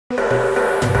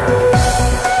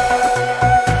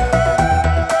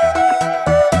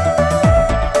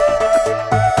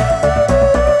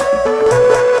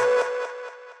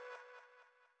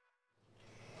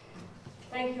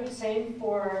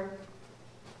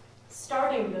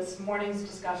starting this morning's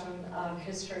discussion of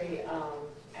history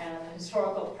and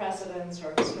historical precedents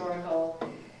or historical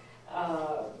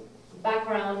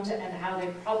background and how they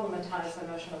problematize the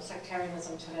notion of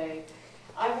sectarianism today,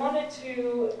 I wanted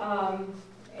to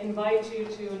invite you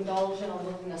to indulge in a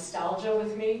little nostalgia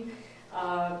with me,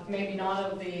 maybe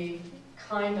not of the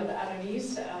kind of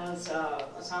Adonis, as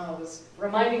Osama was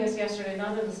reminding us yesterday,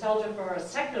 not a nostalgia for a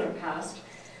secular past,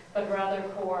 but rather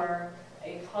for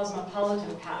a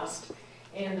cosmopolitan past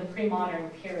in the pre-modern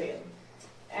period.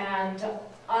 And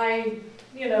I,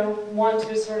 want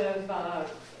to sort of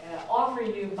offer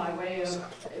you, by way of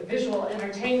visual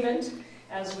entertainment,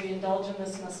 as we indulge in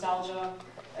this nostalgia,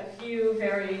 a few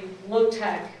very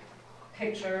low-tech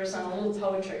pictures and a little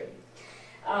poetry,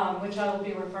 which I will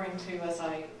be referring to as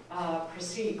I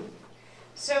proceed.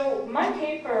 So my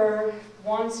paper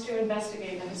wants to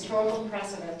investigate a historical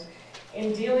precedent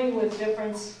in dealing with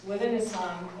difference within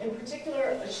Islam, in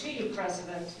particular a Shi'i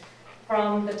precedent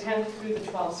from the 10th through the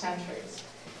 12th centuries.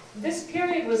 This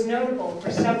period was notable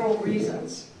for several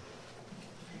reasons.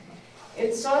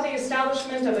 It saw the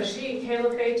establishment of a Shi'i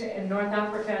caliphate in North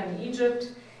Africa and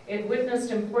Egypt. It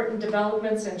witnessed important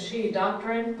developments in Shi'i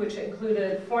doctrine, which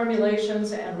included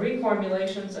formulations and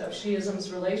reformulations of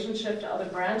Shi'ism's relationship to other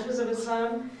branches of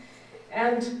Islam.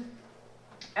 And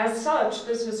as such,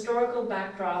 this historical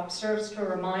backdrop serves to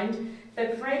remind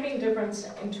that framing difference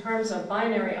in terms of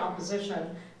binary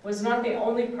opposition was not the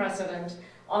only precedent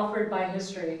offered by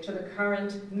history to the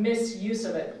current misuse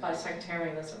of it by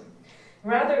sectarianism.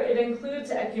 Rather, it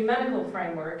includes ecumenical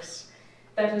frameworks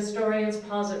that historians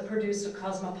posit produced a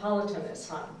cosmopolitan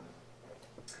Islam.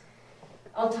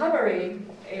 Al-Tabari,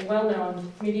 a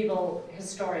well-known medieval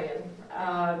historian,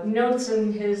 notes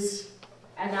in his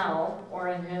annal, or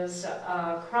in his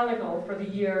chronicle for the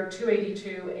year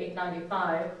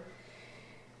 282-895,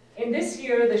 in this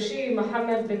year the Shi'i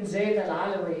Muhammad bin Zayd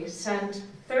al-Alawi sent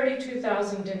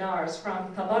 32,000 dinars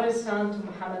from Tabaristan to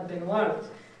Muhammad bin Ward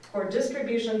for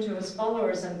distribution to his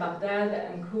followers in Baghdad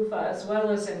and Kufa, as well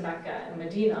as in Mecca and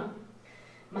Medina.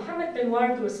 Muhammad bin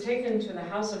Ward was taken to the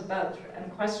house of Badr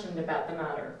and questioned about the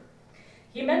matter.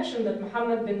 He mentioned that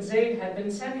Muhammad bin Zayd had been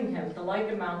sending him the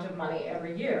like amount of money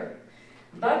every year.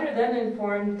 Badr then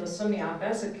informed the Sunni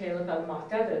Abbasid Caliph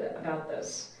al-Mu'tadid about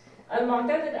this.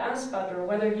 Al-Mu'tadid asked Badr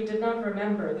whether he did not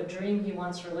remember the dream he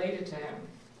once related to him.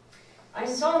 I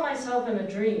saw myself in a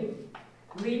dream,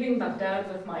 leaving Baghdad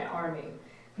with my army.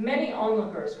 Many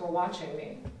onlookers were watching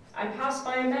me. I passed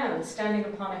by a man standing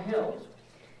upon a hill.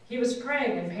 He was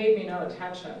praying and paid me no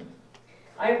attention.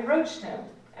 I approached him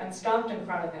and stopped in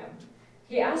front of him.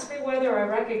 He asked me whether I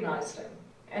recognized him,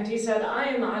 and he said, I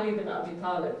am Ali bin Abi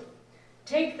Talib.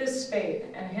 Take this spade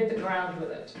and hit the ground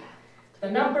with it.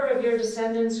 The number of your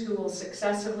descendants who will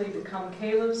successively become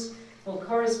caliphs will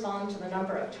correspond to the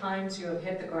number of times you have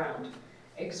hit the ground.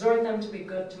 Exhort them to be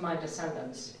good to my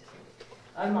descendants.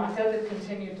 Al-Mu'tadid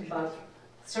continued to Badr.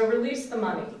 So release the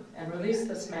money and release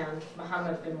this man,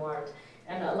 Muhammad bin Ward,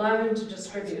 and allow him to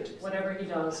distribute whatever he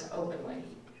does openly.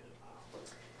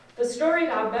 The storied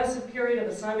Abbasid period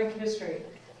of Islamic history,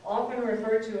 often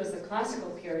referred to as the classical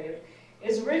period,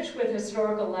 is rich with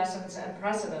historical lessons and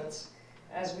precedents.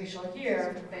 As we shall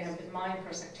hear, they have been mined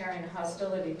for sectarian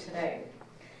hostility today.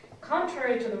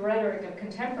 Contrary to the rhetoric of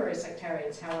contemporary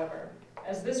sectarians, however,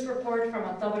 as this report from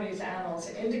Al-Tabari's annals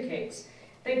indicates,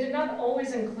 they did not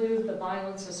always include the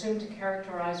violence assumed to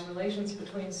characterize relations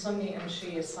between Sunni and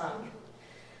Shi'i Islam.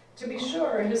 To be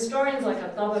sure, historians like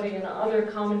Al-Tabari and other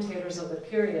commentators of the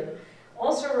period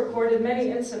also recorded many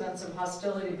incidents of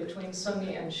hostility between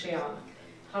Sunni and Shia,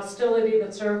 hostility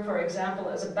that served, for example,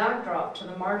 as a backdrop to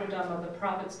the martyrdom of the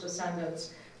Prophet's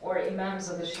descendants, or imams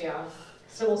of the Shia,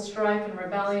 civil strife and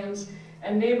rebellions,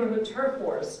 and neighborhood turf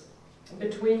wars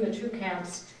between the two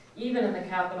camps, even in the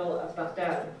capital of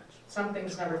Baghdad. Some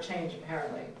things never change,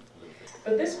 apparently.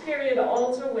 But this period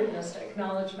also witnessed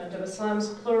acknowledgement of Islam's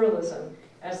pluralism,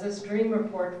 as this dream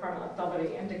report from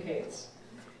Al-Tabari indicates.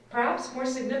 Perhaps more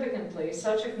significantly,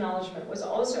 such acknowledgement was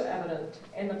also evident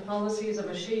in the policies of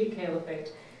a Shi'i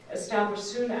caliphate established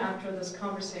soon after this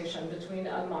conversation between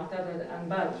Al-Mu'tadid and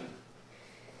Badr.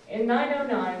 In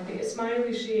 909, the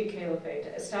Ismaili Shi'i caliphate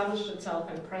established itself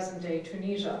in present-day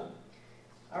Tunisia,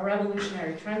 a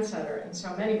revolutionary trendsetter in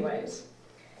so many ways.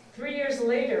 3 years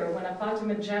later, when a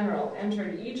Fatimid general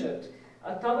entered Egypt,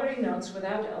 Al-Tabari notes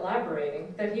without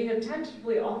elaborating that he had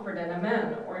tentatively offered an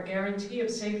aman, or guarantee of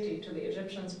safety, to the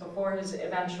Egyptians before his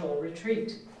eventual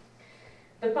retreat.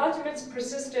 The Fatimids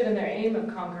persisted in their aim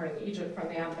of conquering Egypt from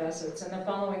the Abbasids in the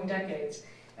following decades,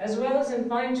 as well as in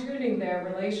fine-tuning their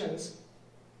relations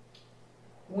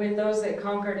with those they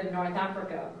conquered in North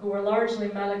Africa, who were largely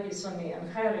Maliki Sunni and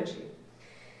Khariji.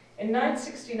 In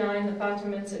 969, the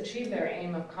Fatimids achieved their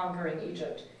aim of conquering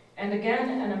Egypt, and again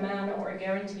an aman or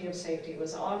guarantee of safety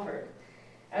was offered.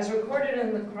 As recorded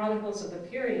in the chronicles of the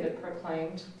period, it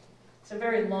proclaimed, it's a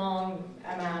very long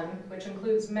aman, which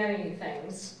includes many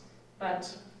things,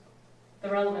 but the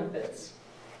relevant bits.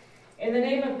 In the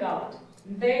name of God,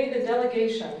 they, the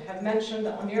delegation, have mentioned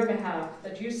on your behalf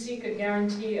that you seek a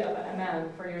guarantee of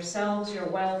aman for yourselves, your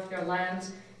wealth, your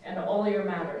lands, and all your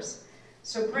matters.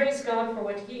 So praise God for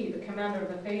what he, the commander of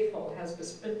the faithful,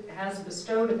 has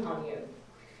bestowed upon you.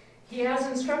 He has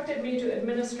instructed me to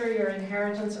administer your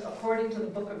inheritance according to the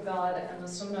book of God and the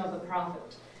sunnah of the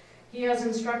prophet. He has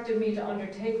instructed me to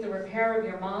undertake the repair of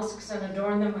your mosques and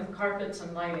adorn them with carpets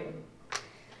and lighting.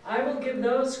 I will give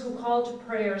those who call to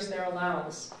prayers their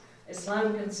allowance.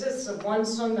 Islam consists of one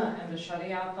sunnah and a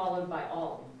sharia followed by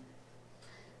all.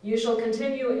 You shall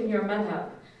continue in your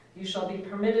madhab. You shall be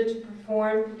permitted to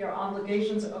perform your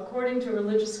obligations according to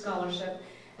religious scholarship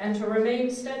and to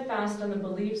remain steadfast in the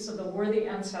beliefs of the worthy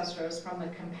ancestors from the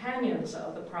companions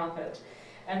of the Prophet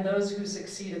and those who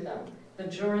succeeded them, the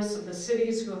jurists of the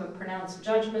cities who have pronounced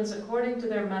judgments according to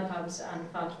their madhabs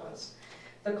and fatwas.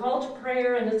 The call to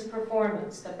prayer and its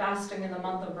performance, the fasting in the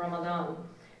month of Ramadan,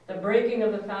 the breaking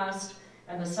of the fast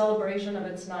and the celebration of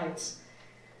its nights,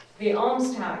 the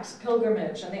alms tax,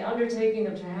 pilgrimage, and the undertaking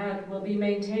of jihad will be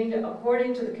maintained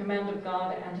according to the command of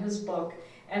God and his book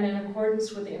and in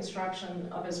accordance with the instruction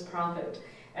of his prophet,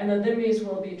 and the dhimmis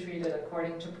will be treated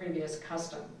according to previous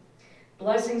custom.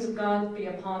 Blessings of God be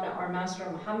upon our Master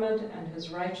Muhammad and his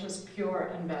righteous,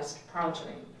 pure, and best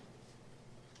progeny.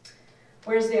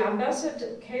 Whereas the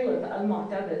Abbasid Caliph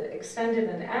al-Mu'tadid extended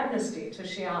an amnesty to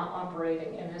Shia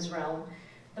operating in his realm,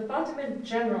 the Fatimid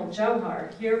General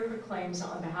Jawhar here proclaims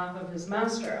on behalf of his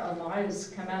master,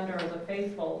 al-Mu'izz, commander of the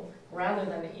faithful rather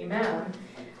than imam,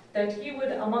 that he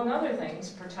would, among other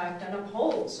things, protect and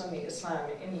uphold Sunni Islam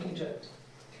in Egypt.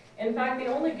 In fact, the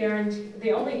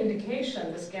only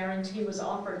indication this guarantee was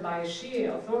offered by a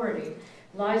Shia authority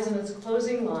lies in its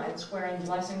closing lines, wherein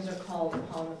blessings are called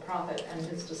upon the Prophet and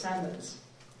his descendants.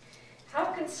 How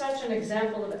can such an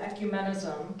example of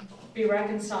ecumenism be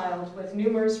reconciled with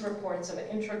numerous reports of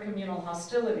intracommunal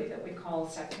hostility that we call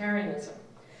sectarianism?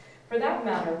 For that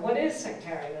matter, what is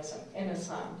sectarianism in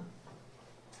Islam?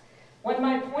 One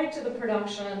might point to the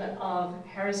production of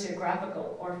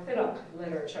heresiographical or fiqh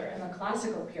literature in the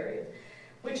classical period,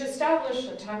 which established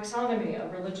a taxonomy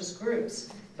of religious groups,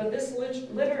 but this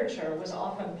literature was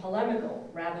often polemical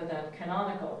rather than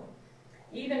canonical,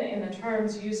 even in the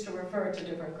terms used to refer to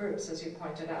different groups, as you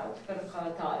pointed out,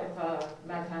 firqa, ta'ifa,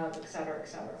 madhab, etc.,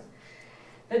 etc.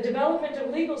 The development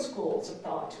of legal schools of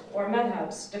thought, or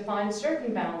madhabs, defined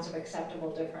certain bounds of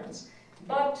acceptable difference,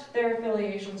 but their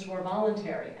affiliations were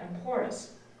voluntary and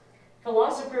porous.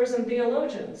 Philosophers and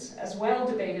theologians as well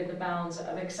debated the bounds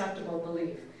of acceptable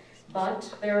belief,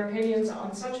 but their opinions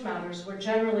on such matters were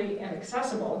generally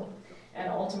inaccessible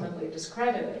and ultimately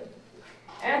discredited.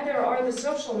 And there are the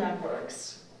social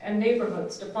networks and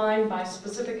neighborhoods defined by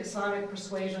specific Islamic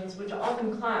persuasions which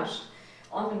often clashed,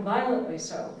 often violently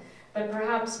so, but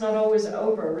perhaps not always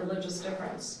over religious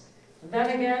difference.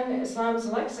 Then again, Islam's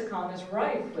lexicon is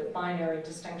rife with binary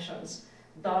distinctions.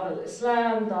 Dar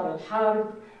al-Islam, Dar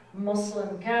al-Harb,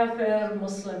 Muslim kafir,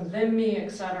 Muslim dhimmi,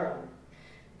 etc.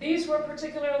 These were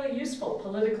particularly useful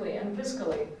politically and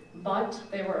fiscally, but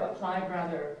they were applied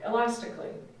rather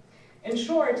elastically. In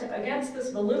short, against this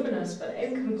voluminous but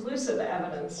inconclusive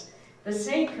evidence, the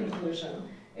sane conclusion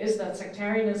is that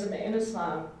sectarianism in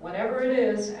Islam, whatever it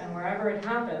is and wherever it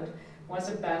happened, was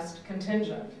at best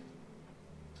contingent.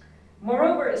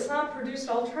 Moreover, Islam produced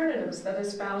alternatives that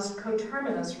espoused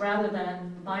coterminous rather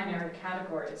than binary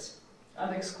categories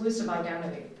of exclusive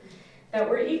identity that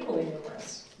were equally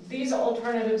numerous. These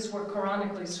alternatives were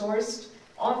Quranically sourced,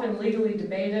 often legally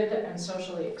debated and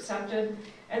socially accepted,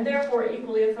 and therefore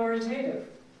equally authoritative.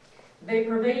 They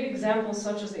pervade examples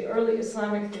such as the early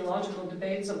Islamic theological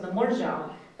debates of the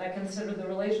Murja that considered the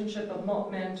relationship of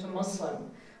mu'min to Muslim,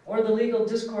 or the legal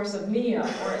discourse of niyyah,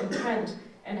 or intent,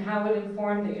 and how it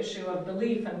informed the issue of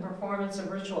belief and performance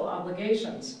of ritual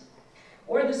obligations,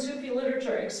 or the Sufi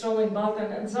literature extolling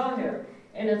batin and zahir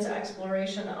in its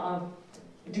exploration of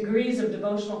degrees of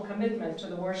devotional commitment to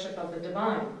the worship of the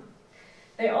divine.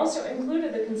 They also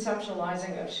included the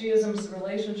conceptualizing of Shiism's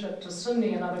relationship to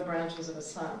Sunni and other branches of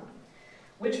Islam,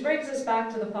 which brings us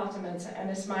back to the Fatimids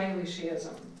and Ismaili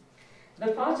Shiism.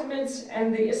 The Fatimids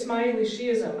and the Ismaili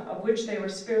Shiism, of which they were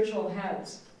spiritual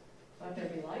heads, let there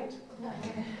be light,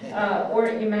 or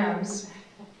imams,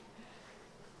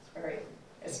 it's a very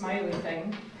Ismaili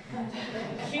thing.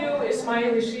 Cue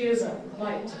Ismaili Shiism,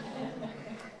 light.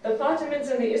 The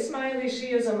Fatimids and the Ismaili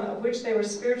Shi'ism, of which they were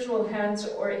spiritual heads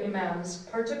or imams,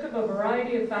 partook of a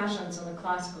variety of fashions in the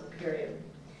classical period.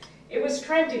 It was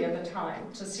trendy at the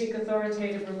time to seek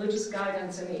authoritative religious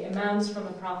guidance in the imams from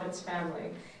the Prophet's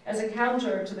family, as a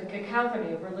counter to the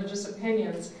cacophony of religious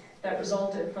opinions that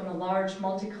resulted from the large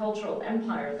multicultural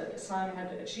empire that Islam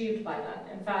had achieved by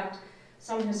then. In fact,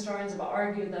 some historians have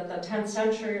argued that the 10th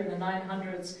century or the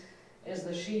 900s is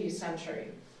the Shi'i century.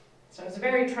 So it's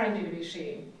very trendy to be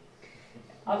Shi'i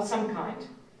of some kind.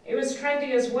 It was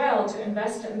trendy as well to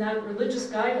invest in that religious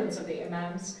guidance of the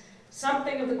imams,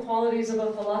 something of the qualities of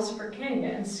a philosopher king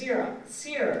and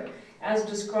seer, as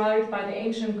described by the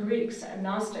ancient Greeks and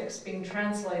Gnostics, being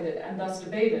translated and thus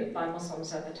debated by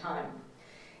Muslims at the time.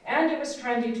 And it was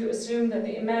trendy to assume that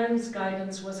the imam's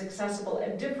guidance was accessible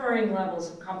at differing levels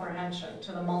of comprehension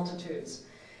to the multitudes.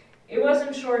 It was,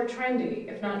 in short, trendy,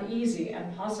 if not easy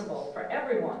and possible, for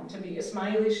everyone to be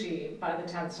Ismaili Shi'i by the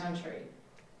 10th century.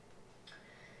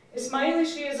 Ismaili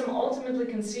Shi'ism ultimately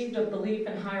conceived of belief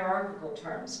in hierarchical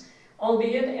terms,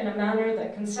 albeit in a manner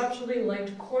that conceptually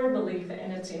linked core belief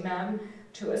in its imam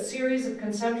to a series of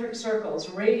concentric circles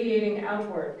radiating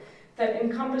outward that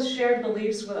encompassed shared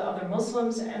beliefs with other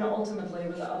Muslims and ultimately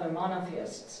with other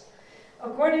monotheists.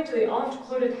 According to the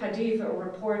oft-quoted hadith or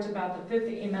report about the fifth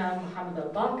Imam Muhammad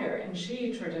al-Baqir in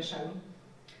Shi'i tradition,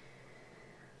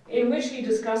 in which he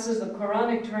discusses the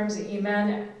Quranic terms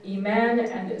Iman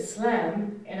and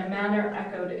Islam in a manner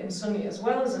echoed in Sunni as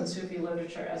well as in Sufi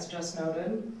literature, as just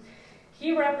noted,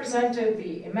 he represented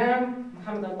the Imam,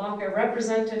 Muhammad al-Baqir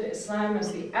represented Islam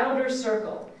as the outer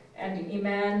circle and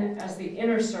Iman as the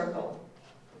inner circle.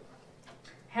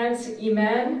 Hence,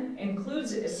 Iman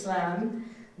includes Islam.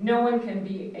 No one can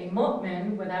be a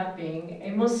mu'min without being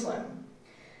a Muslim.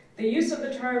 The use of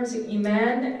the terms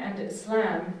Iman and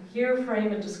Islam here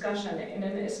frame a discussion in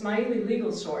an Ismaili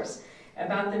legal source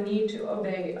about the need to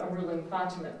obey a ruling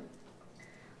Fatimid.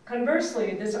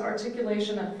 Conversely, this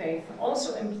articulation of faith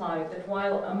also implied that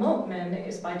while a mu'min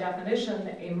is by definition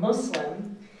a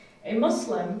Muslim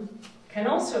can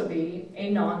also be a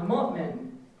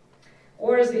non-mu'min.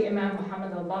 Or as the Imam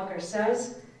Muhammad al-Baqir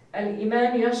says,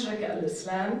 Al-Iman yashrak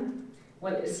al-Islam,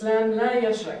 wal-Islam la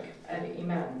yashrak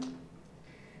al-Iman.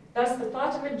 Thus, the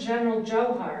Fatimid General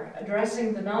Jawhar,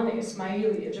 addressing the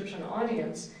non-Ismaili Egyptian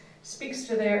audience, speaks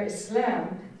to their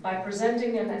Islam by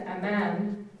presenting an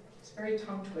Aman, it's very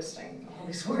tongue-twisting, all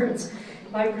these words,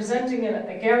 by presenting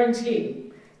a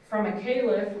guarantee from a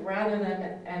caliph rather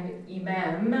than an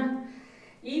imam,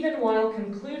 even while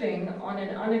concluding on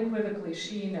an unequivocally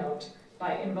Shi'i note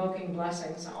by invoking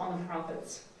blessings on the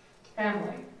Prophet's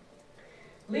family.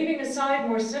 Leaving aside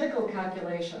more cynical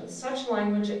calculations, such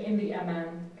language in the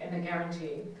Aman, in the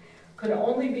guarantee, could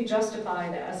only be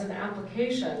justified as an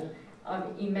application of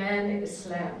Iman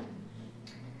Islam.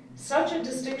 Such a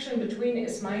distinction between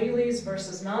Ismailis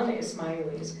versus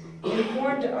non-Ismailis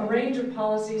informed a range of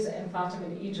policies in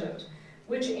Fatimid Egypt,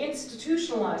 which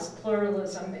institutionalized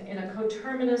pluralism in a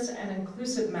coterminous and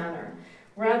inclusive manner,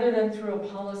 rather than through a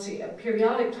policy of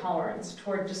periodic tolerance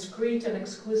toward discrete and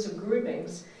exclusive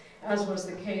groupings, as was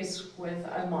the case with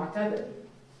al-Mu'tadid.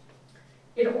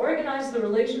 It organized the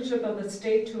relationship of the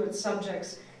state to its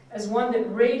subjects as one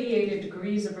that radiated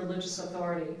degrees of religious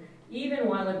authority, even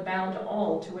while it bound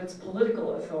all to its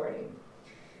political authority.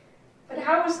 But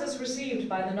how was this received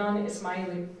by the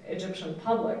non-Ismaili Egyptian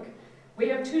public? We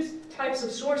have two types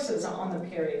of sources on the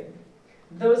period.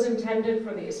 Those intended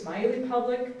for the Ismaili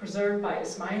public, preserved by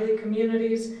Ismaili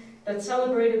communities that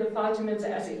celebrated the Fatimids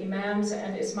as imams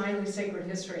and Ismaili sacred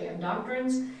history and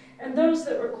doctrines, and those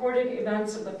that recorded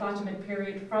events of the Fatimid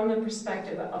period from the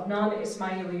perspective of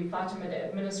non-Ismaili Fatimid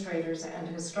administrators and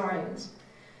historians.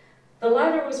 The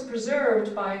latter was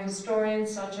preserved by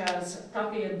historians such as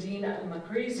Taqi ad-Din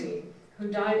al-Makrizi, who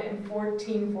died in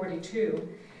 1442.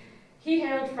 He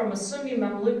hailed from a Sunni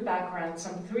Mamluk background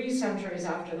some 3 centuries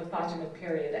after the Fatimid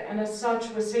period, and as such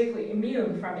was safely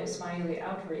immune from Ismaili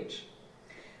outreach.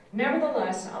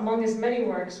 Nevertheless, among his many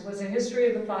works was a history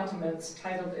of the Fatimids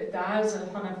titled Idda'az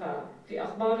al-Hanafa, fi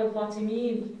Akhbar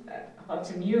al-Fatimiyun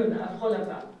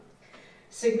al-Khulafa.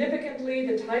 Significantly,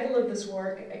 the title of this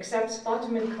work accepts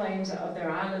Fatimid claims of their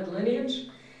Alid lineage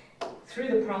through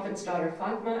the Prophet's daughter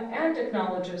Fatma and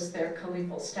acknowledges their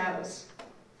caliphal status.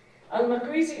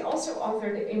 Al-Makrizi also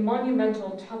authored a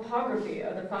monumental topography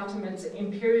of the Fatimids'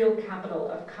 imperial capital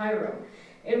of Cairo,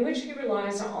 in which he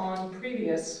relies on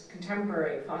previous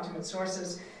contemporary Fatimid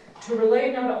sources to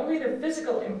relay not only the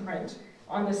physical imprint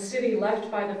on the city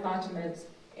left by the Fatimids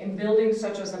in buildings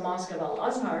such as the Mosque of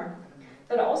Al-Azhar,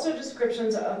 but also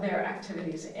descriptions of their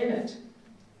activities in it.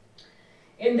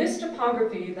 In this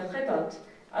topography, the Khitat,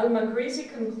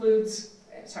 Al-Makrizi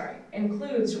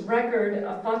includes record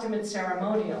of Fatimid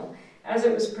ceremonial as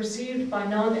it was perceived by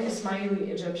non-Ismaili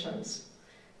Egyptians.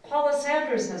 Paula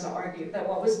Sanders has argued that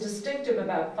what was distinctive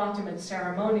about Fatimid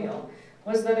ceremonial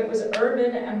was that it was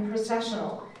urban and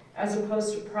processional, as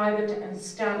opposed to private and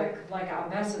static like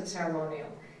Abbasid ceremonial,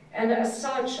 and as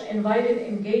such invited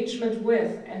engagement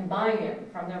with and buy-in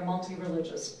from their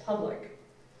multi-religious public.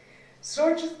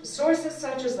 Sources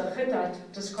such as the Khitat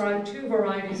describe two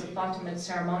varieties of Fatimid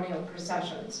ceremonial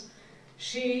processions.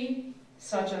 Shi,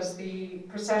 such as the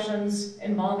processions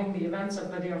involving the events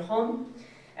of Ghadir Khum,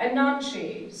 and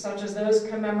non-Shi, such as those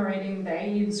commemorating the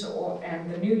Eids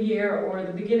and the New Year or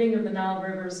the beginning of the Nile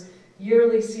River's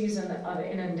yearly season of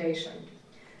inundation.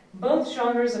 Both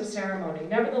genres of ceremony,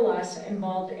 nevertheless,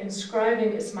 involved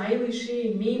inscribing Ismaili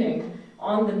Shi meaning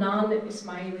on the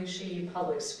non-Ismaili Shi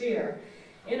public sphere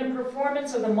in a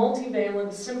performance of the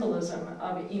multivalent symbolism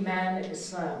of Iman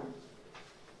Islam.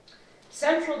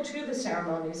 Central to the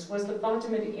ceremonies was the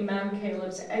Fatimid Imam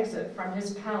Caliph's exit from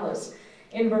his palace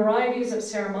in varieties of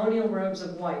ceremonial robes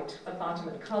of white, the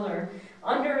Fatimid color,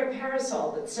 under a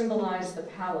parasol that symbolized the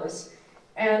palace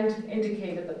and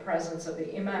indicated the presence of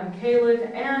the Imam Caliph,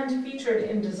 and featured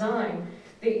in design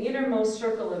the innermost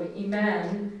circle of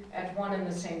Iman at one and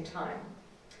the same time.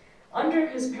 Under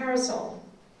his parasol,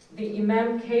 the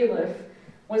Imam Caliph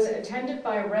was attended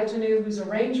by a retinue whose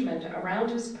arrangement around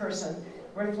his person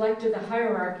reflected the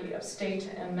hierarchy of state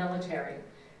and military.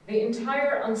 The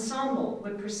entire ensemble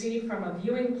would proceed from a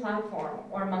viewing platform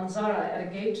or manzara at a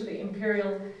gate to the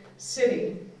imperial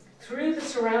city through the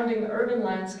surrounding urban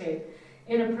landscape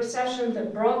in a procession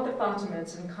that brought the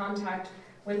Fatimids in contact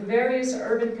with various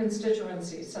urban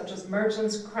constituencies such as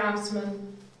merchants,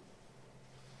 craftsmen,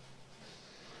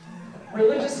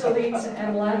 religious elites,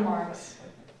 and landmarks.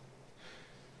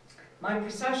 The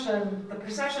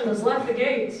procession has left the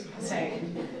gate,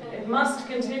 saying, it must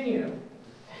continue.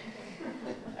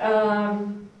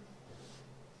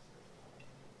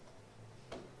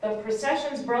 The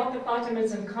processions brought the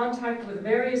Fatimids in contact with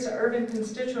various urban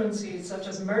constituencies such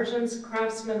as merchants,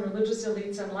 craftsmen, religious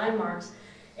elites, and landmarks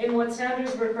in what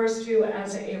Sanders refers to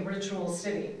as a ritual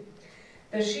city.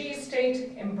 The Shi'i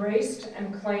state embraced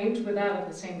and claimed, without at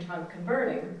the same time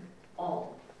converting,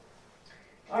 all.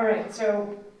 All right,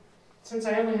 so since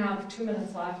I only have 2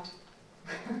 minutes left,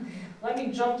 let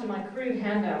me jump to my crude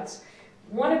handouts,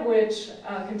 one of which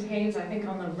contains, I think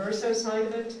on the verso side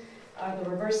of it, the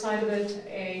reverse side of it,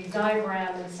 a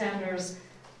diagram in Sanders'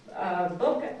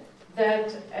 book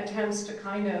that attempts to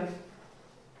kind of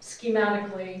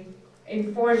schematically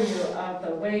inform you of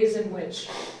the ways in which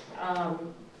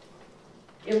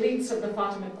elites of the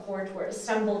Fatimid court were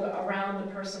assembled around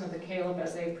the person of the caliph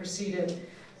as they proceeded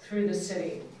through the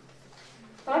city.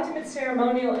 Fatimid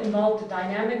ceremonial involved a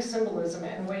dynamic symbolism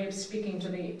and way of speaking to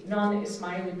the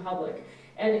non-Ismaili public,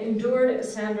 and endured,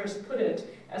 as Sanders put it,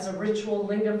 as a ritual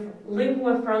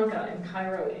lingua franca in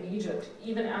Cairo in Egypt,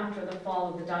 even after the fall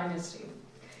of the dynasty.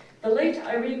 The late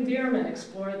Irene Bierman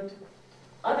explored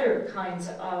other kinds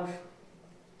of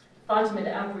Fatimid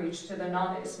outreach to the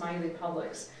non-Ismaili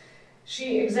publics.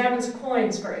 She examines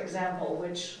coins, for example,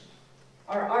 which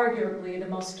are arguably the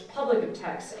most public of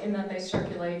texts in that they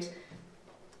circulate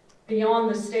beyond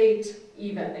the state,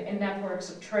 even in networks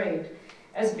of trade.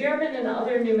 As Bierman and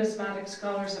other numismatic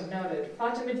scholars have noted,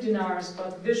 Fatimid dinars,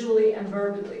 both visually and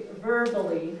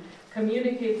verbally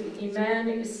communicate the Iman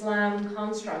Islam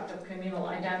construct of communal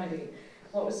identity.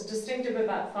 What was distinctive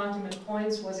about Fatimid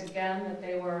coins was, again, that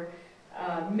they were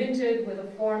minted with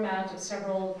a format of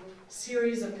several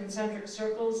series of concentric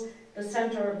circles, the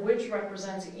center of which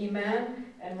represents Iman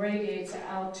and radiates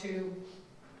out to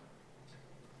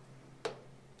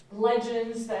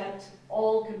legends that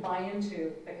all could buy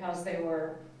into because they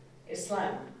were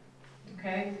Islam,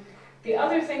 okay? The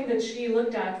other thing that she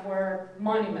looked at were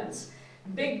monuments,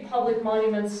 big public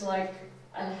monuments like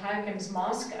Al-Hakim's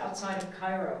Mosque outside of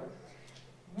Cairo.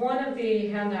 One of the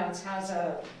handouts has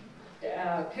a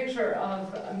picture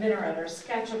of a minaret, or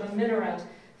sketch of a minaret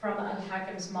from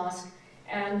Al-Hakim's Mosque,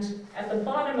 and at the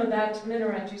bottom of that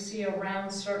minaret you see a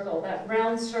round circle. That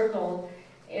round circle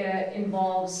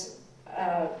involves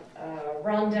a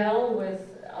rondel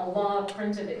with Allah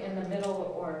printed in the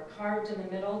middle or carved in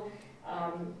the middle,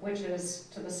 which is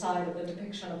to the side of the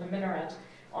depiction of the minaret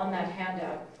on that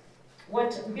handout.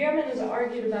 What Bierman has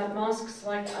argued about mosques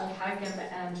like Al-Hakim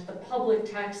and the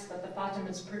public text that the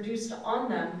Fatimids produced on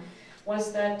them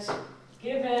was that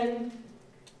given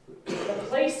the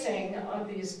placing of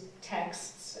these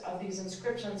texts, of these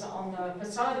inscriptions on the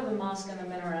facade of the mosque and the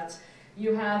minarets,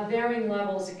 you have varying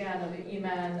levels, again, of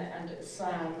Iman and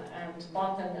Islam and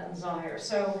Batin and Zahir.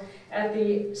 So at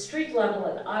the street level,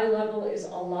 at eye level, is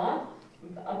Allah.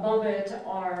 Above it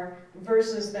are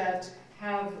verses that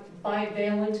have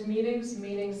bivalent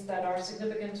meanings that are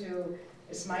significant to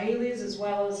Ismailis, as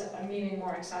well as a meaning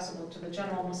more accessible to the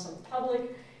general Muslim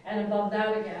public. And above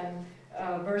that, again,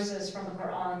 verses from the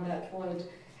Quran that would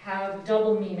have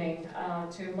double meaning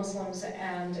to Muslims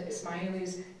and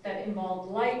Ismailis that involve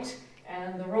light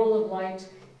and the role of light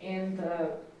in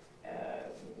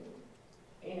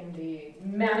the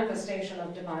manifestation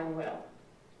of divine will.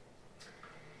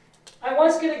 I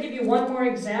was going to give you one more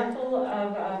example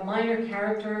of a minor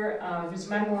character whose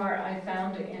memoir I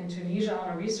found in Tunisia on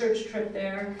a research trip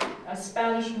there, a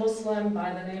Spanish Muslim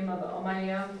by the name of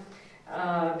Sumaiya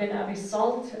bin Abi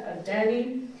Salt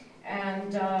Dani,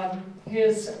 and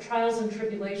his trials and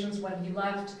tribulations when he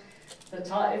left the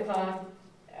Ta'ifa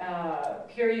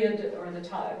period, or the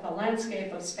Ta'ifa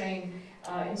landscape of Spain,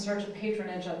 in search of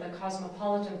patronage of the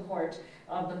cosmopolitan court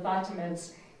of the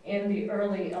Fatimids in the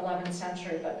early 11th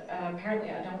century, but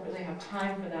apparently I don't really have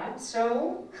time for that.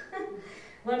 So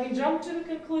let me jump to the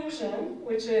conclusion,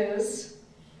 which is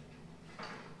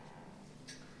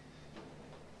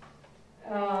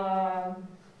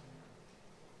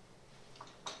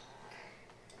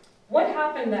what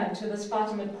happened then to this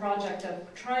Fatimid project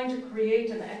of trying to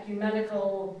create an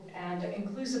ecumenical and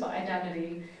inclusive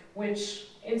identity which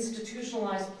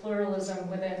institutionalized pluralism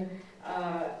within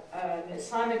an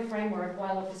Islamic framework,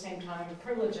 while at the same time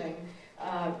privileging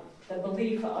the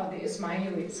belief of the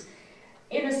Ismailis?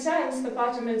 In a sense, the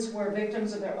Fatimids were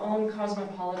victims of their own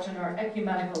cosmopolitan or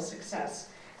ecumenical success.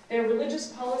 Their religious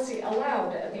policy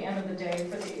allowed, at the end of the day,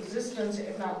 for the existence,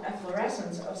 if not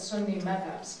efflorescence, of Sunni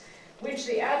madhabs, which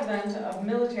the advent of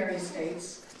military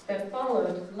states that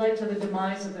followed led to the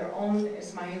demise of their own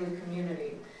Ismaili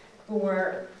community, who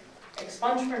were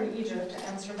expunged from Egypt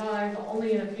and survived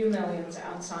only in a few millions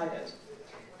outside it.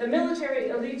 The military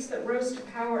elites that rose to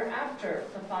power after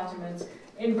the Fatimids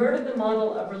inverted the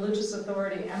model of religious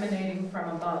authority emanating from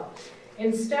above.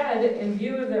 Instead, in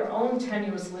view of their own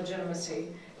tenuous legitimacy,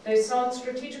 they sought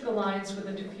strategic alliance with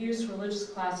the diffuse religious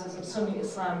classes of Sunni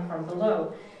Islam from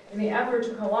below, in the effort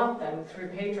to co-opt them through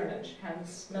patronage,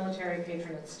 hence military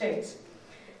patronage states.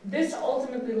 This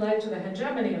ultimately led to the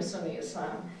hegemony of Sunni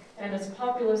Islam and its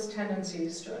populist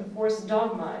tendencies to enforce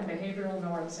dogma and behavioral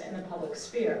norms in the public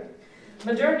sphere.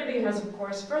 Modernity has, of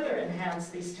course, further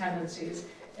enhanced these tendencies,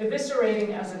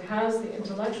 eviscerating as it has the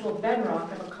intellectual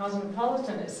bedrock of a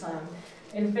cosmopolitan Islam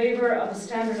in favor of a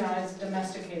standardized,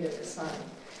 domesticated Islam.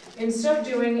 In so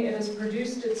doing, it has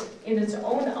produced in its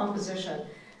own opposition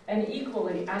an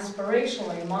equally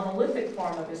aspirationally monolithic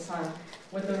form of Islam,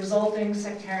 with the resulting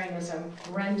sectarianism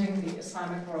rending the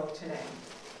Islamic world today.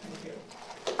 Thank you.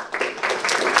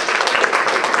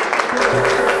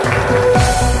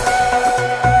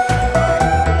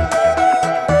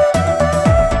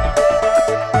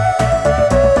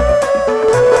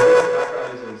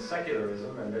 Background is in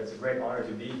secularism, and it's a great honor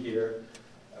to be here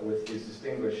with these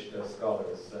distinguished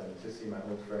scholars and to see my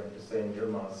old friend Hussein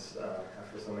Yilmaz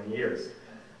after so many years.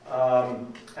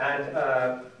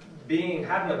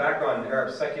 Having a background in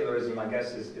Arab secularism, I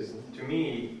guess, is to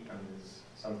me, is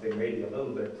something maybe a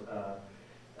little bit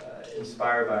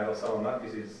inspired by Osama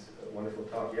Maqdisi's wonderful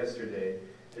talk yesterday,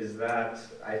 is that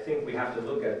I think we have to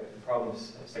look at the problem of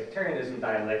sectarianism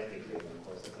dialectically. And of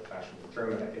course, that's a fashionable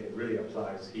term, and I think it really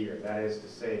applies here. That is to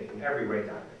say, in every way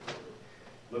dialectically.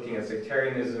 Looking at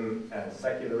sectarianism and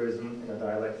secularism in a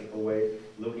dialectical way,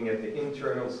 looking at the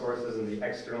internal sources and the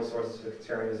external sources of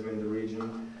sectarianism in the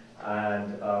region,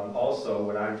 and also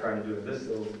what I'm trying to do in this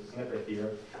little snippet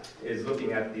here is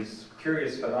looking at this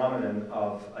curious phenomenon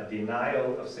of a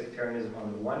denial of sectarianism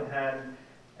on the one hand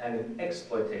and an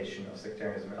exploitation of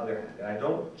sectarianism on the other hand. And I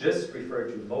don't just refer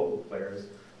to local players,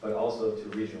 but also to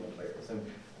regional players. And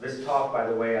this talk, by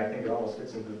the way, I think it almost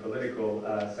fits into the political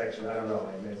section. I don't know.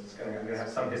 I mean, I'm going to have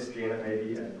some history in it,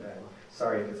 maybe. And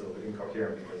sorry if it's a little bit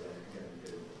incoherent because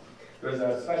there was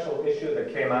a special issue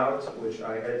that came out, which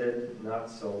I edited not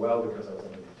so well because I was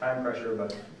under time pressure,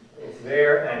 but it's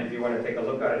there. And if you want to take a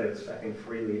look at it, it's, I think,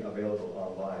 freely available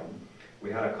online.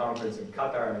 We had a conference in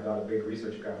Qatar, and I got a big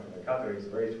research grant from the Qataris,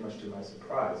 very much to my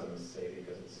surprise, I must say,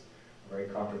 because it's a very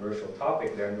controversial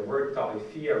topic there. And the word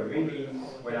ta'ifiyya really,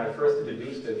 when I first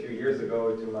introduced it a few years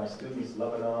ago to my students in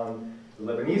Lebanon, the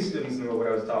Lebanese students knew what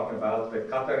I was talking about. The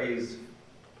Qataris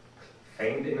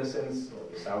feigned innocence, or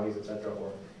the Saudis, etc.,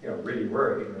 or really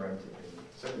were ignorant,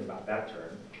 certainly about that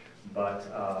term. But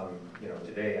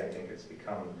today I think it's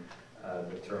become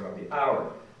the term of the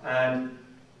hour. And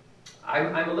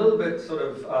I'm a little bit sort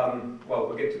of, well,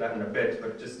 we'll get to that in a bit,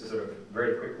 but just to sort of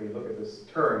very quickly look at this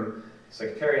term,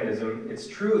 sectarianism, it's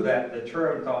true that the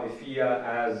term ta'ifiyya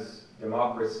as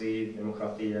democracy,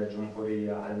 demokratiya,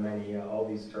 jumhuriya, almaniya, all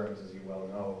these terms, as you well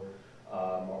know,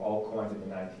 are all coined in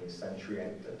the 19th century,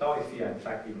 and ta'ifiyya, in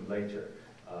fact, even later,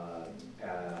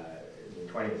 in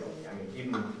the 20th only. I mean,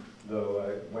 even though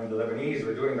when the Lebanese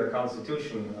were doing their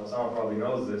constitution, Osama probably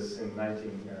knows this, in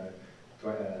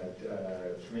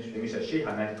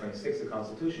 1926, the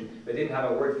constitution, they didn't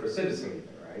have a word for citizen even,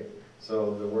 right?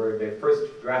 So the word, they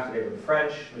first drafted it in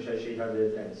French, Michel Chiha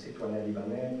did, and citoyen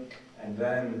libanais, and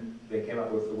then they came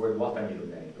up with the word watani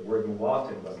libanais. The word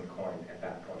muwatin wasn't coined at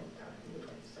that point in time, in the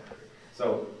 20th century.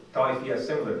 So ta'ifiyya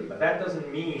similarly, but that doesn't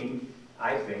mean,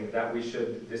 I think, that we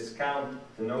should discount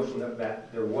the notion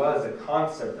that there was a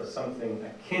concept of something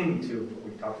akin to what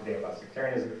we talked today about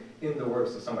sectarianism in the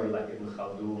works of somebody like Ibn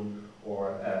Khaldun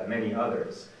or many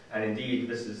others. And indeed,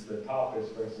 this is the talk,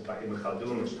 for instance, by Ibn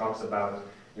Khaldun, which talks about,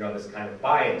 you know, this kind of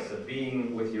bias of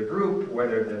being with your group,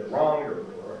 whether they're wrong or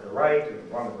the right, or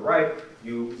wrong or the right,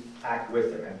 you act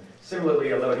with them. And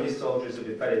similarly, a Lebanese soldier who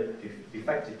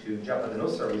defected to Jabhat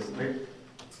al-Nusra recently,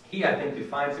 he, I think,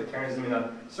 defines sectarianism in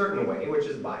a certain way, which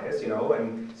is bias, you know,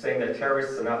 and saying that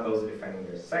terrorists are not those defending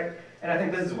their sect. And I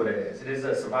think this is what it is. It is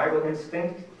a survival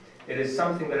instinct. It is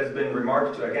something that has been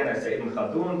remarked to, again, I say Ibn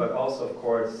Khaldun, but also, of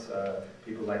course,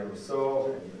 people like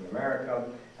Rousseau and even America.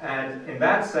 And in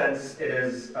that sense, it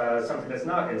is something that's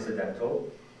not incidental.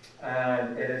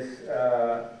 And it is, you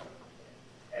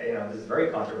know, this is very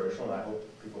controversial, and I hope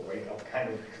people wake up kind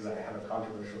of because I have a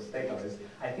controversial take on this.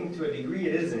 I think to a degree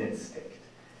it is an instinct.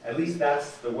 At least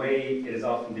that's the way it is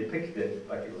often depicted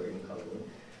by people like Ibn Khaldun.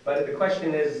 But the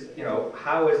question is, you know,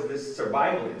 how is this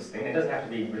survival instinct? It doesn't have to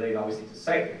be related, obviously, to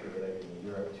sect. It could be related in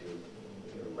Europe to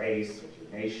your race or to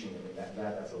your nation. I mean,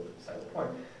 that's a little bit beside the point.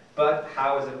 But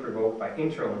how is it provoked by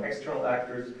internal and external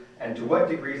actors, and to what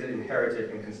degree is it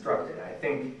inherited and constructed? I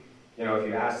think, you know, if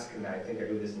you ask, and I think I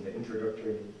do this in the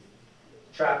introductory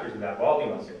chapters of that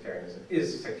volume on sectarianism,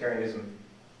 is sectarianism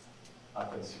a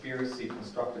conspiracy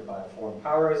constructed by foreign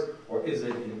powers, or is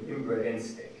it an inbred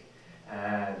instinct?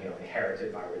 And, you know,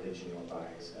 inherited by religion or by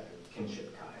kinship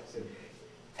ties. And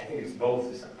I think it's both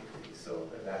to some degree, so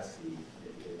that's the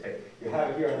take. You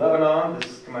have here in Lebanon,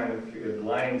 this kind of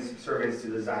lines servants to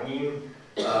the Za'im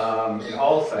in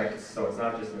all sects, so it's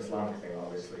not just an Islamic thing,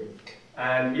 obviously.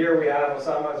 And here we have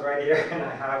Osama's right here, and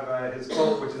I have his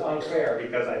quote, which is unfair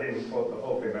because I didn't quote the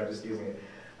whole thing, but I'm just using it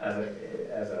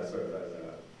as a sort of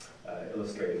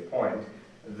illustrative point.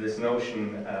 This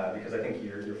notion, because I think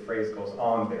your phrase goes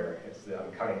on there,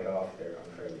 I'm cutting it off there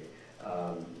unfairly,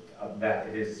 that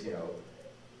it is, you know,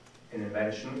 an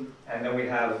invention. And then we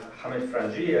have Hamid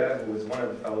Frangieh, who was one of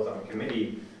the fellows on the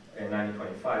committee in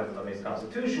 1925 of the Lebanese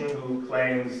Constitution, who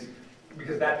claims,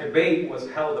 because that debate was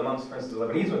held amongst, for instance, the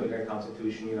Lebanese when they made a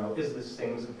constitution, you know, is this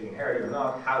thing something inherited or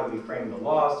not? How do we frame the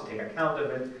laws to take account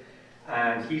of it?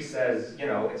 And he says, you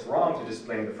know, it's wrong to just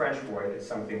blame the French for it, it's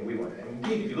something we want. And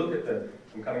indeed, if you look at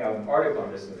I'm coming out with an article on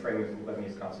this in the framing of the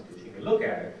Lebanese Constitution, if you look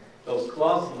at it, those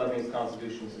clauses in the Lebanese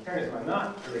Constitution of sectarianism are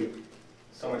not really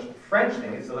so much a French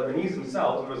thing, it's the Lebanese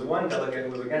themselves. There was one delegate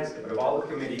who was against it, but of all the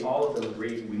committee, all of them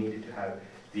agreed we needed to have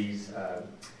these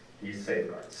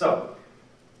safeguards. So,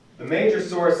 the major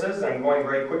sources, I'm going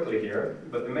very quickly here,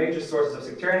 but the major sources of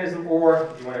sectarianism, or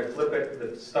if you want to flip it,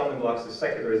 the stumbling blocks of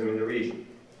secularism in the region.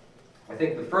 I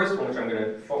think the first one, which I'm going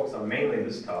to focus on mainly in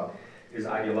this talk, is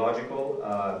ideological.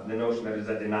 The notion that there's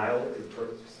a denial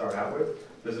to start out with.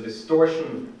 There's a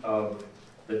distortion of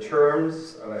the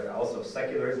terms, also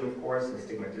secularism, of course, and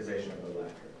stigmatization of the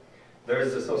latter.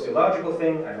 There's a sociological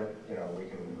thing.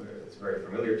 It's very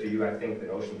familiar to you, I think, the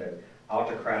notion that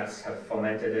autocrats have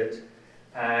fomented it.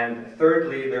 And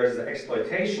thirdly, there's the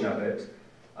exploitation of it,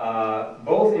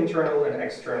 both internal and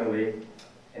externally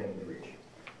in the region.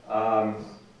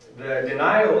 The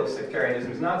denial of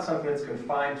sectarianism is not something that's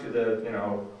confined to the,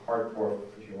 hardcore,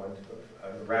 if you want,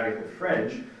 radical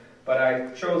fringe. But I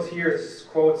chose here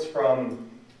quotes from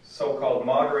so-called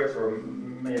moderates or,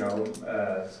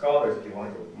 scholars, if you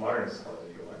want, or modern scholars,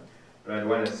 if you want. But I'd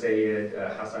want to say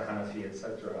Hassan Hanafi,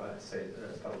 etc.,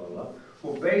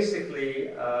 who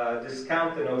basically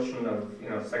discount the notion of,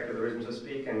 secularism, so to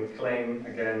speak, and claim,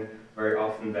 again, very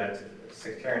often that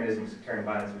sectarian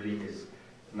violence really is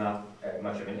not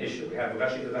much of an issue. We have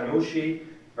Rashid al-Ghanouchi,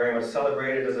 very much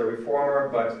celebrated as a reformer,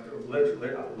 but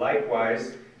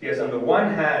likewise, he has on the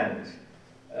one hand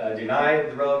denied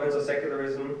the relevance of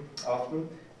secularism often,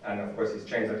 and of course he's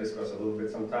changed that discourse a little bit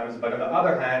sometimes, but on the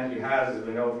other hand, he has, as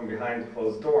we know from behind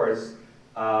closed doors,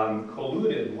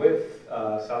 colluded with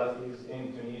Salafis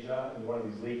in Tunisia in one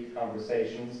of these leaked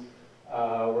conversations,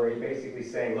 where he's basically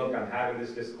saying, look, I'm having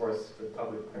this discourse for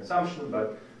public consumption,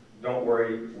 but don't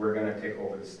worry, we're going to take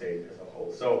over the state as a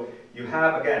whole. So you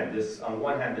have, again, this, on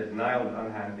one hand, the denial, and on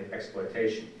the other hand, the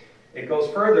exploitation. It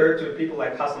goes further to people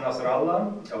like Hassan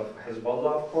Nasrallah, of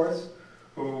Hezbollah, of course,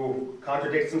 who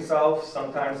contradicts himself,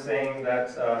 sometimes saying that,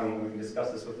 we can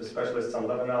discuss this with the specialists on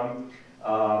Lebanon,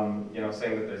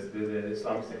 saying that the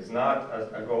Islamic State is not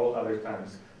a goal, other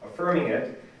times affirming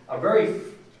it. A very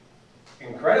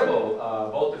incredible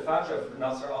volte-face of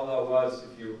Nasrallah was,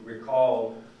 if you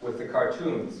recall, with the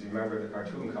cartoons. You remember the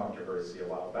cartoon controversy a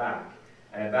while back.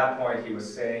 And at that point he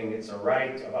was saying it's a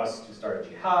right of us to start a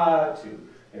jihad, to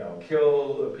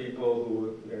kill people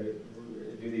who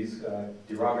do these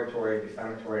derogatory,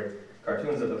 defamatory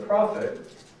cartoons of the Prophet.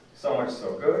 So much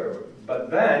so good.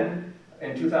 But then,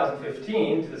 in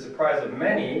 2015, to the surprise of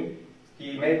many,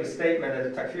 he made the statement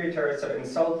that the Takfiri terrorists have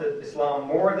insulted Islam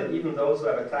more than even those who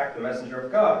have attacked the Messenger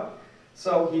of God.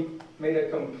 So he made a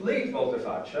complete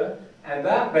volte-face, and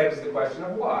that begs the question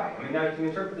of why. I mean, now you can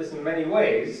interpret this in many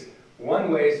ways.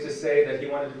 One way is to say that he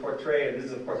wanted to portray, this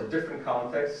is of course a different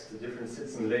context, a different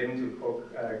Sitzenleben, to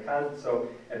quote Kant. So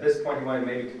at this point he wanted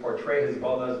maybe to portray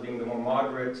Hezbollah as being the more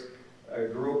moderate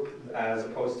group, as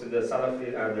opposed to the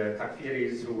Salafi, the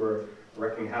Takfiris who were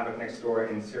wreaking havoc next door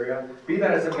in Syria. Be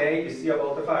that as it may, you see a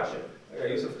volte-face.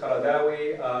 Yusuf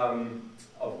Qaradawi,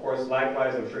 of course,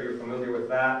 likewise, I'm sure you're familiar with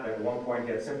that. At one point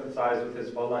he had sympathized with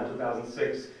Hezbollah in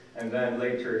 2006, and then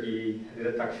later he did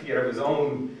a takfir of his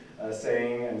own,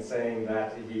 saying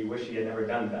that he wished he had never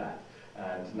done that.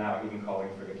 And now even calling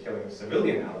for the killing of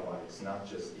civilian Alawites, not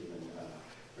just even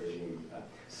regime.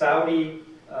 Saudi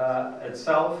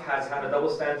itself has had a double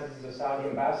stance as a Saudi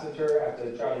ambassador after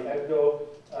the Charlie Hebdo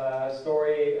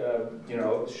story,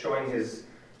 showing his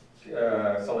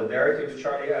solidarity with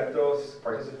Charlie Hebdo,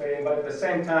 participating. But at the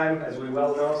same time, as we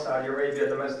well know, Saudi Arabia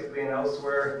domestically and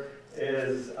elsewhere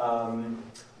is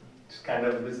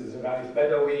this is Raif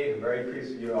Badawi, very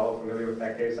priest, you're all familiar with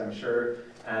that case, I'm sure.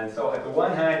 And so at the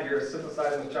one hand, you're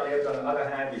sympathizing with Charlie Hebdo, on the other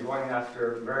hand, you're going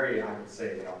after very, I would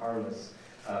say, harmless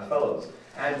fellows.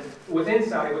 And within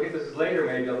Saudi, we'll get this later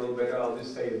maybe a little bit, I'll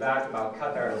just say that about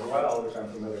Qatar as well, which I'm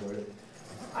familiar with.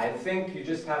 I think you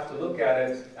just have to look at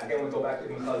it, again we go back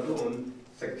to Ibn Khaldun,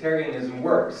 sectarianism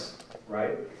works,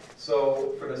 right?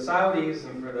 So for the Saudis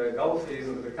and for the Gulfis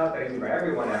and for the Qataris and for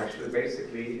everyone actually,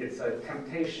 basically it's a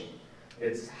temptation.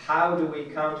 It's how do we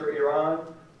counter Iran?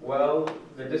 Well,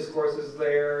 the discourse is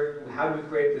there. How do we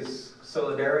create this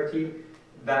solidarity?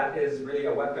 That is really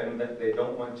a weapon that they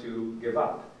don't want to give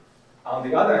up. On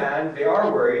the other hand, they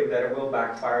are worried that it will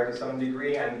backfire to some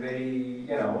degree, and they,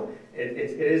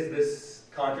 it is this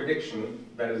contradiction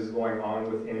that is going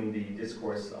on within the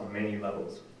discourse on many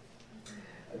levels.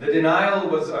 The denial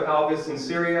was obvious in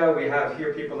Syria. We have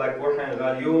here people like Burhan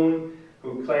Ghalioun,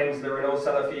 who claims there were no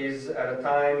Salafis at a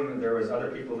time. There was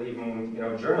other people, even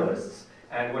journalists.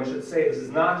 And one should say this is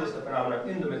not just a phenomenon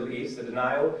in the Middle East, the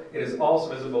denial. It is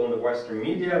also visible in the Western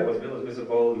media. It was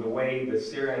visible in the way the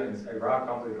Syrian and Iraq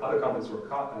conflict, other conflicts were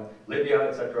Libya,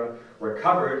 etc., were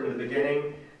covered in the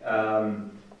beginning.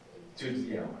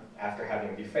 After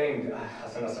having defamed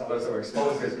Hassan Nasrallah or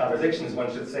exposed his contradictions,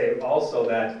 one should say also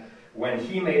that when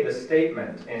he made the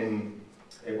statement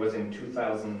it was in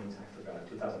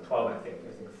 2012, I think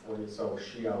 40 or so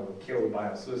Shia were killed by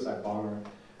a suicide bomber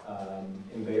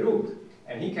in Beirut.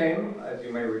 And he came, as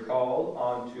you may recall,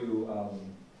 on to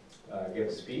give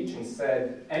a speech and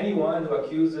said, anyone who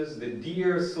accuses the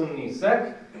dear Sunni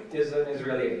sect is an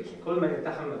Israeli agent.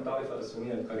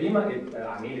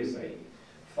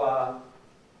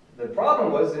 The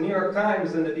problem was the New York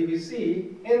Times and the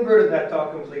BBC inverted that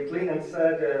talk completely and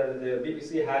said the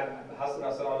BBC had Hassan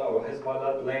Nasrallah or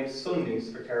Hezbollah blamed Sunnis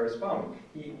for terrorist bombing.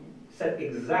 He said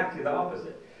exactly the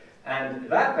opposite. And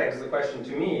that begs the question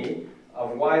to me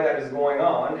of why that is going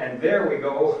on, and there we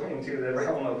go into the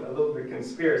realm of a little bit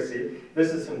conspiracy.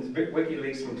 This is from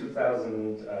WikiLeaks from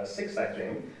 2006, I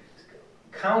think,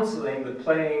 counseling the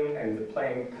playing and the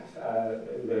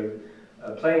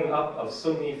playing up of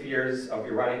Sunni fears of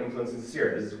Iranian influence in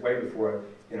Syria. This is way before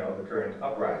the current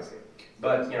uprising.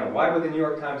 But why would the New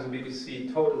York Times and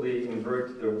BBC totally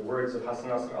invert the words of Hassan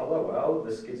Nasrallah? Well,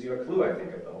 this gives you a clue, I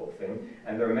think, of the whole thing.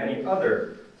 And there are many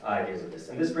other ideas of this.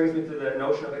 And this brings me to the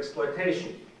notion of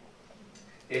exploitation.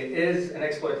 It is an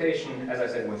exploitation, as I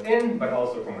said, within, but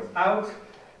also from without.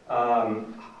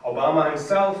 Obama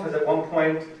himself has at one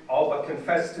point all but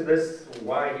confessed to this,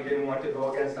 why he didn't want to go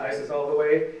against ISIS all the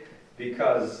way,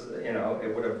 because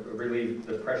it would have relieved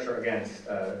the pressure against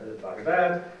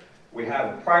Baghdad. We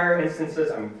have prior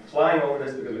instances, I'm flying over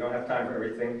this because we don't have time for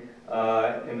everything,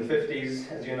 in the 50s,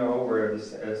 as you know, where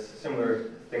similar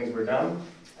things were done.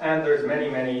 And there's many,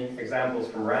 many examples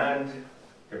from Rand,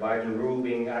 divide and rule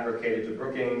being advocated to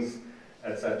Brookings,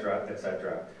 etc.,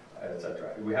 etc.,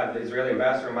 etc. We have the Israeli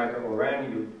ambassador, Michael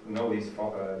Oren, you know these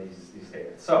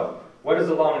statements. So, what is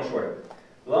the long and short of it?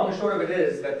 The long and short of it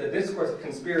is that the discourse of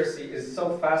conspiracy is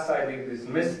so facilely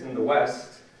dismissed in the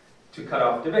West to cut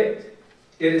off debate.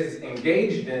 It is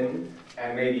engaged in,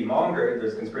 and maybe mongered,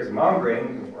 there's conspiracy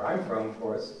mongering, where I'm from, of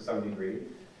course, to some degree,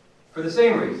 for the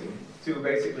same reason, to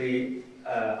basically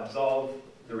absolve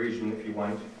the region, if you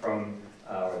want, from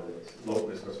the local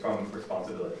discourse from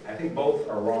responsibility. I think both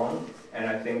are wrong, and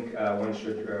I think one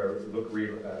should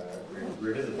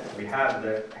revisit that. We have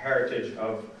the heritage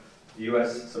of the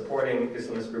U.S. supporting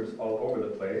Islamist groups all over the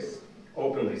place,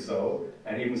 openly so,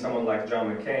 and even someone like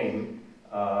John McCain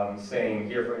saying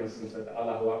here, for instance, that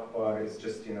Allahu Akbar is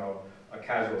just, you know, a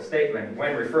casual statement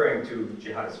when referring to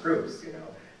jihadist groups, you know,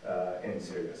 in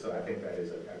Syria. So I think that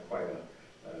is quite an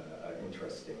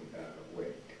interesting way.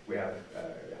 We have,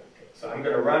 okay. So I'm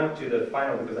going to run to the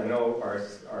final because I know our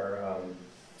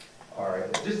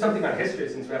just something on history,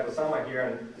 since we have Osama here,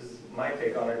 and this is my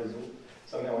take on it, is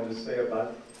something I wanted to say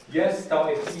about. Yes,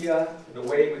 Tawifiyya, the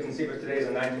way we conceive it today, is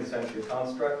a 19th century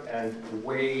construct, and the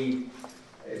way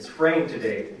it's framed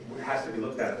today has to be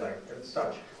looked at like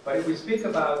such. But if we speak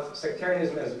about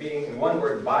sectarianism as being, in one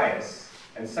word, bias,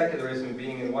 and secularism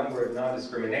being, in one word,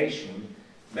 non-discrimination,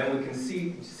 then we can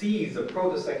see seeds of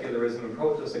proto-secularism and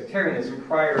proto-sectarianism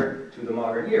prior to the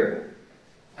modern era.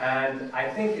 And I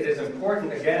think it is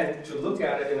important, again, to look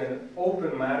at it in an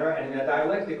open manner and in a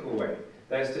dialectical way.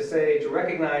 That is to say, to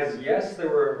recognize, yes, there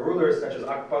were rulers such as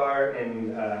Akbar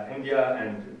in India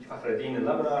and Fakhruddin in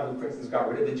Lebanon, who, for instance, got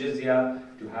rid of the jizya,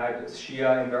 who had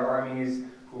Shia in their armies,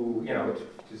 who, you know,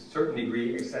 to a certain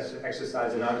degree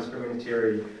exercised a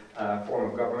non-discriminatory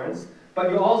form of governance.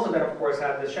 But you also then, of course,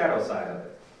 have the shadow side of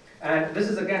it. And this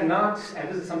is, again, not, and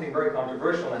this is something very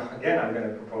controversial, and again I'm going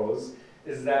to propose,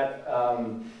 is that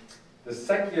the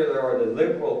secular or the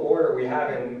liberal order we have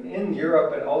in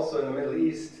Europe and also in the Middle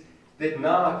East did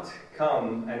not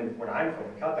come, and when I'm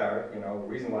from Qatar, you know, the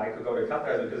reason why I could go to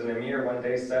Qatar is because an emir one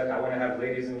day said, I want to have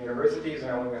ladies in universities and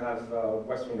I want to have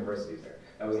Western universities there.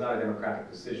 That was not a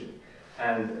democratic decision.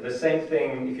 And the same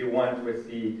thing, if you want, with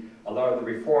a lot of the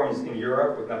reforms in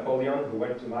Europe with Napoleon, who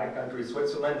went to my country,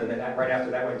 Switzerland, and then right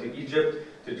after that went to Egypt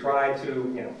to try to,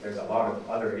 you know, there's a lot of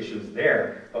other issues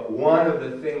there, but one of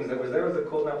the things that was there was the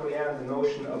Code Napoleon, the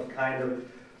notion of kind of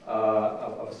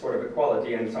a sort of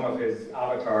equality, and some of his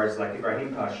avatars, like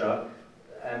Ibrahim Pasha.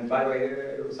 And by the way,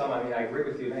 Osama, I mean, I agree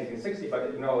with you in 1860,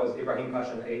 but you know, as Ibrahim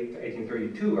Pasha in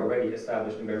 1832 already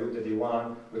established in Beirut the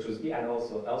Diwan, which was, and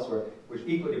also elsewhere, which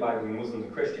equally divided between Muslims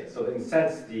and Christians. So in a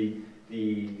sense, the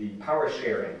power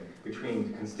sharing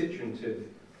between constitutive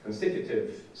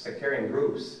sectarian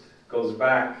groups goes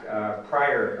back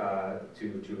prior to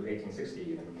 1860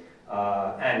 even.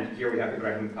 And here we have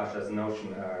Ibrahim Pasha's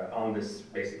notion on this,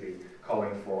 basically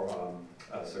calling for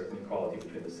a certain equality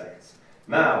between the sects.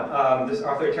 Now, this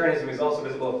authoritarianism is also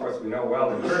visible, of course, we know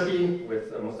well, in Turkey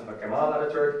with Mustafa Kemal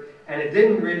Ataturk, and it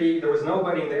didn't really, there was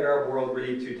nobody in the Arab world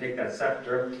really to take that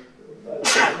scepter.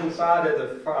 Sadat,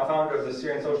 the founder of the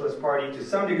Syrian Socialist Party, to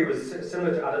some degree was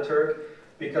similar to Ataturk,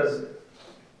 because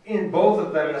in both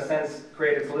of them, in a sense,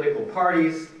 created political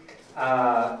parties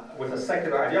with a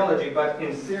secular ideology. But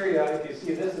in Syria, if you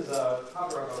see, this is a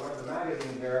cover of one of the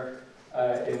magazines there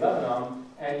in Lebanon,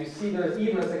 and you see there's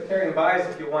even a sectarian bias,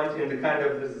 if you want, in the kind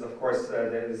of, this is of course,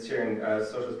 the Syrian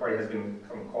Socialist Party has been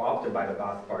co-opted by the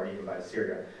Ba'ath Party, even by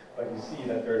Syria. But you see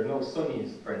that there are no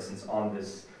Sunnis, for instance, on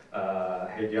this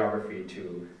hagiography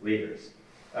to leaders.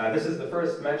 This is the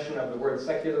first mention of the word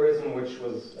secularism, which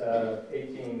was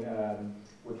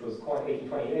coined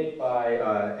 1828 by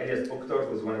Elias Buchtor,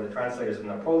 who was one of the translators of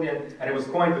Napoleon, and it was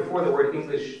coined before the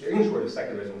English word of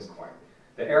secularism was coined.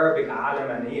 The Arabic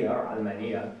Alamaniya, or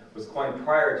Almaniya, was coined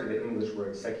prior to the English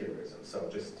word secularism. So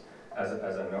just as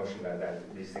a notion that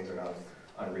these things are not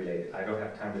unrelated. I don't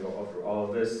have time to go through all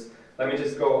of this. Let me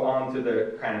just go on to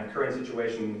the kind of current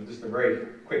situation, just a very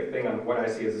quick thing on what I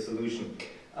see as a solution.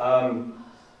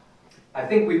 I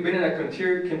think we've been in a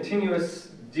continuous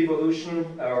devolution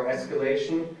or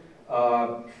escalation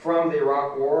from the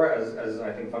Iraq War, as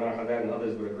I think Fanar Haddad and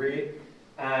others would agree.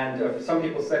 And some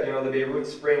people said, you know, the Beirut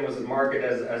Spring was marketed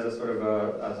as a sort of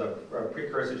a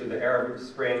precursor to the Arab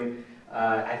Spring.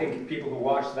 I think people who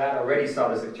watched that already saw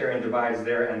the sectarian divides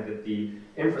there, and that the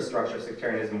infrastructure of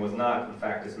sectarianism was not, in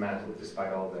fact, dismantled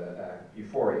despite all the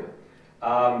euphoria.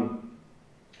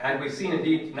 And we've seen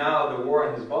indeed now the war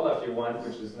on Hezbollah, if you want,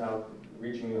 which is now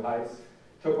reaching new heights,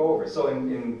 took over. So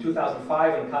in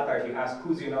 2005 in Qatar, if you ask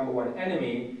who's your number one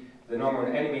enemy, the number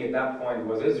one enemy at that point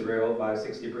was Israel by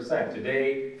 60%.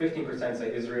 Today, 15%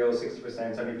 say Israel,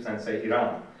 60%, 70% say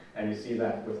Iran. And you see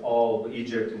that with all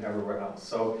Egypt and everywhere else.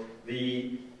 So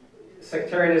the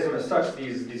sectarianism as such,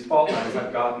 these fault lines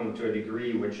have gotten to a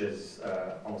degree which is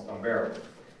almost unbearable.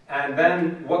 And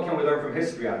then what can we learn from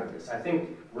history out of this? I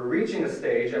think we're reaching a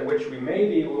stage at which we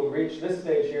maybe will reach this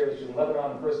stage here, which is in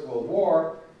Lebanon, the First World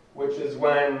War, which is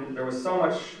when there was so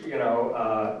much,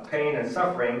 pain and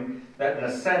suffering that, in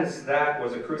a sense, that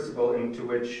was a crucible into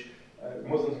which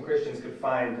Muslims and Christians could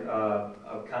find a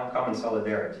common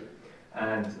solidarity.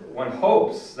 And one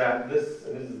hopes that this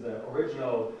is the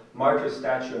original martyr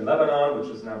statue in Lebanon, which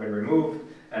has now been removed.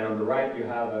 And on the right, you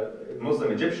have a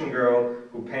Muslim Egyptian girl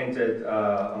who painted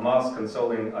a mosque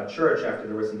consoling a church after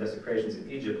there were some desecrations in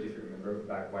Egypt, if you remember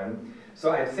back when.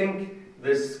 So I think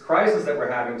this crisis that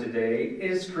we're having today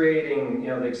is creating,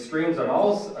 the extremes on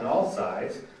all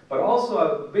sides, but also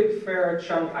a big fair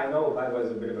chunk. I know, by the way,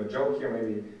 it's a bit of a joke here.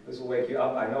 Maybe this will wake you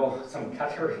up. I know some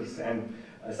Qataris and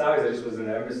Saudis. I just was in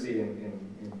the embassy in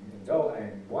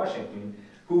Washington,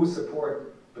 who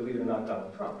support, believe it or not,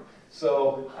 Donald Trump.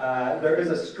 So there is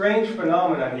a strange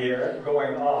phenomenon here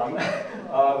going on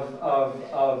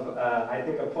of I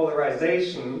think, a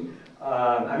polarization.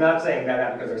 I'm not saying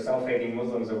that because they're self-hating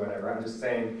Muslims or whatever. I'm just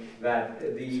saying that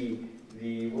the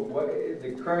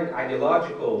current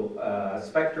ideological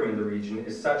spectrum in the region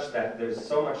is such that there's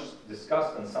so much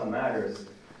discussed on some matters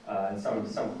in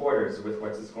some quarters with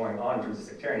what's going on in terms of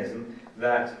sectarianism,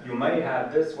 that you might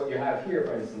have this, what you have here,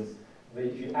 for instance.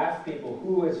 If you ask people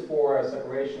who is for a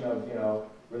separation of,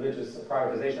 religious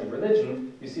privatization of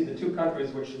religion, you see the two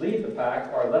countries which lead the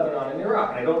pack are Lebanon and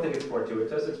Iraq. And I don't think it's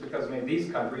fortuitous. It's because maybe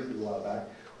these countries, a while back,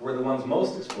 were the ones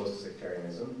most exposed to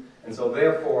sectarianism. And so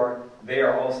therefore, they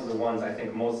are also the ones, I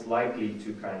think, most likely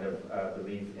to kind of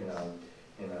believe in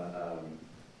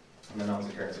a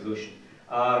non-sectarian solution.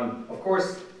 Of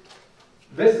course,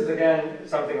 this is, again,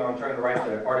 something I'm trying to write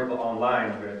the article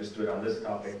online. I'm going to just do it on this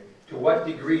topic. To what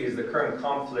degree is the current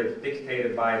conflict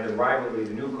dictated by the rivalry,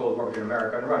 the new Cold War between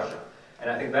America and Russia? And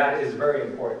I think that is very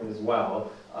important as well.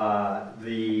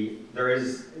 You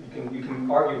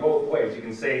can argue both ways. You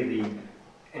can say the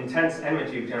intense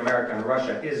enmity between America and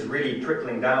Russia is really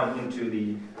trickling down into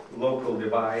the local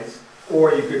divides,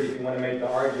 or you could, if you want to make the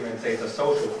argument, say it's a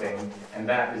social thing, and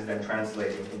that is then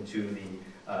translating into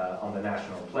on the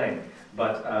national plane.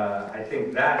 But I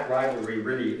think that rivalry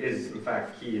really is, in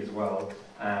fact, key as well.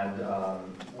 And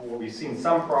we've seen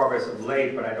some progress of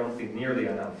late, but I don't think nearly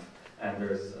enough. And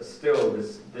there's still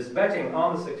this betting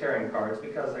on the sectarian cards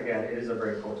because, again, it is a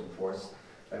very potent force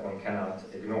that one cannot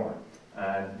ignore.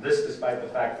 And this despite the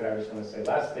fact that I was going to say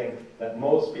last thing, that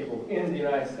most people in the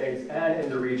United States and in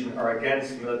the region are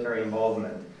against military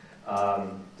involvement.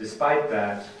 Despite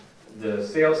that, the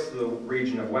sales to the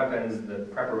region of weapons, the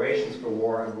preparations for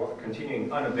war are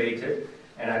continuing unabated.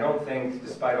 And I don't think,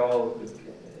 despite all the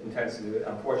intensity,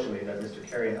 unfortunately, that Mr.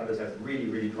 Kerry and others have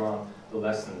really drawn the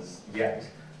lessons yet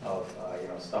of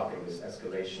stopping this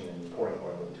escalation and pouring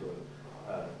oil into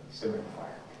a simmering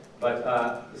fire.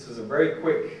 But this is a very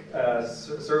quick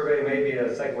survey, maybe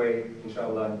a segue,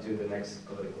 inshallah, into the next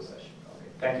political session. Okay.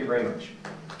 Thank you very much.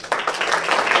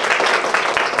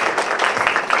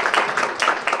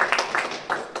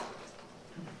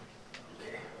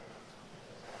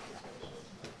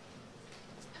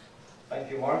 Thank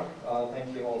you, Mark.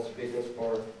 Thank you all speakers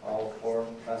for all 4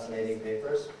 fascinating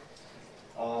papers.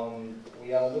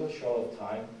 We are a little short of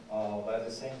time, but at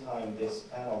the same time, this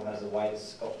panel has a wide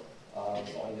scope.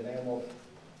 So in the name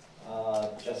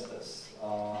of justice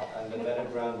and the better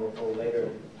groundwork for later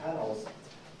panels,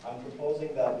 I'm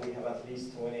proposing that we have at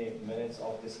least 20 minutes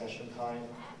of discussion time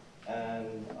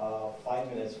and 5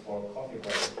 minutes for coffee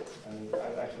break. And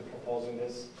I'm actually proposing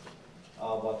this.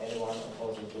 But anyone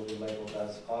opposed will be labeled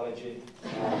as apology.